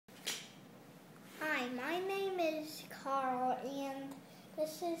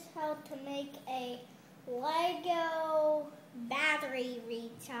This is how to make a Lego battery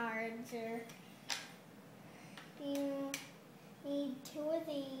recharger. You need two of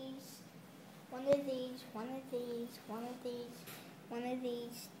these, one of these, one of these, one of these, one of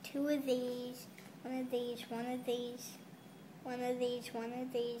these, two of these, one of these, one of these, one of these, one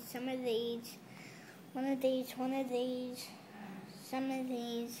of these, some of these, one of these, one of these, some of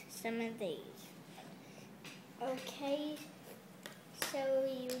these, some of these. Okay, so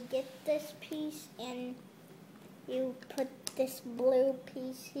you get this piece and you put this blue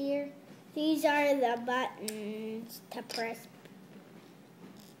piece here. These are the buttons to press.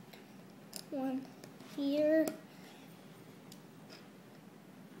 One here.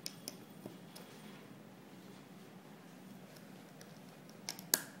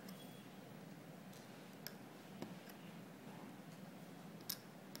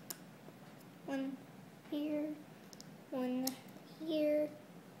 One here. One here.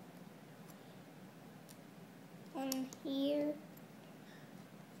 One here.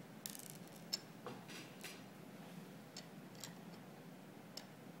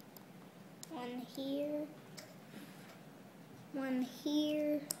 One here. One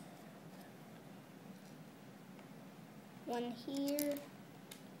here. One here.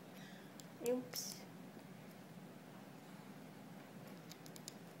 Oops.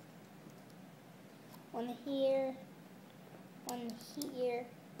 One here. One here.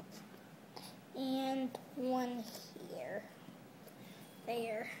 And one here.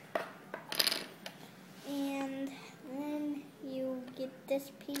 There. And then you get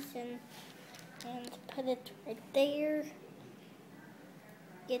this piece and put it right there.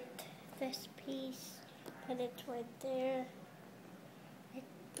 Get this piece, put it right there, right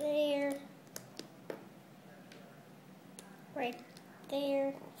there, right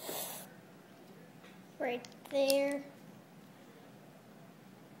there, right there,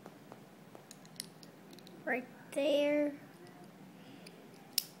 right there,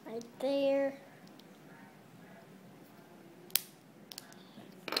 right there.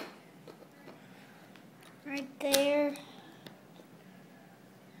 Right there,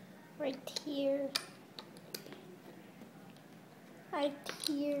 right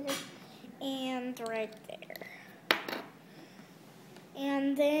here, and right there.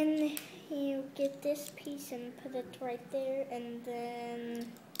 And then you get this piece and put it right there, and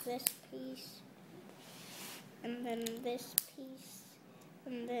then this piece, and then this piece,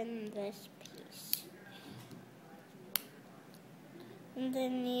 and then this piece. And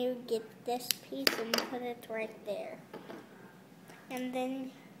then you get this piece and put it right there. And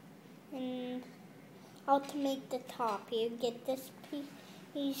then, how to make the top, you get this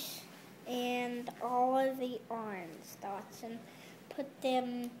piece and all of the orange dots and put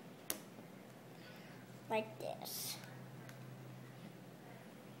them like this.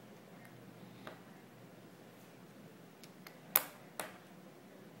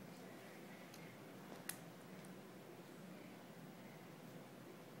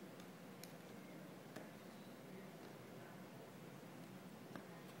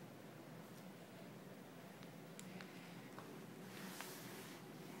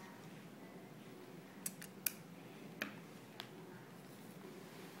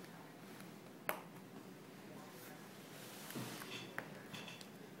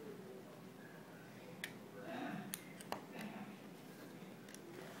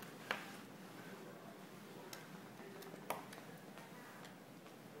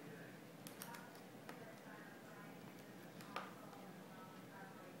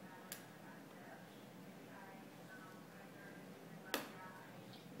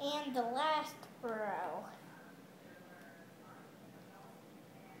 And the last row.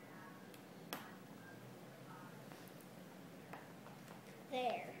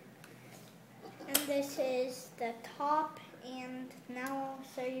 There. And this is the top, and now I'll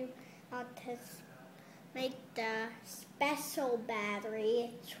show you how to make the special battery.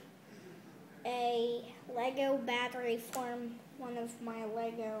 It's a Lego battery from one of my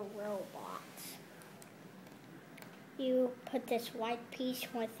Lego robots. You put this white piece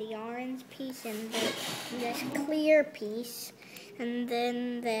with the orange piece and this clear piece, and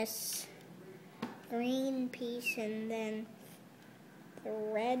then this green piece, and then the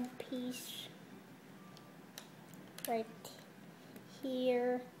red piece right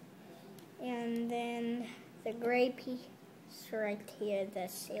here, and then the gray piece right here, the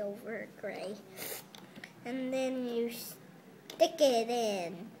silver gray. And then you stick it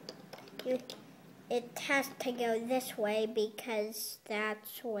in. It has to go this way because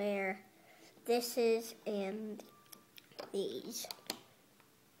that's where this is and these.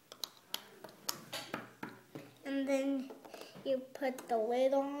 And then you put the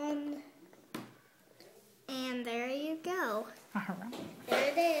lid on.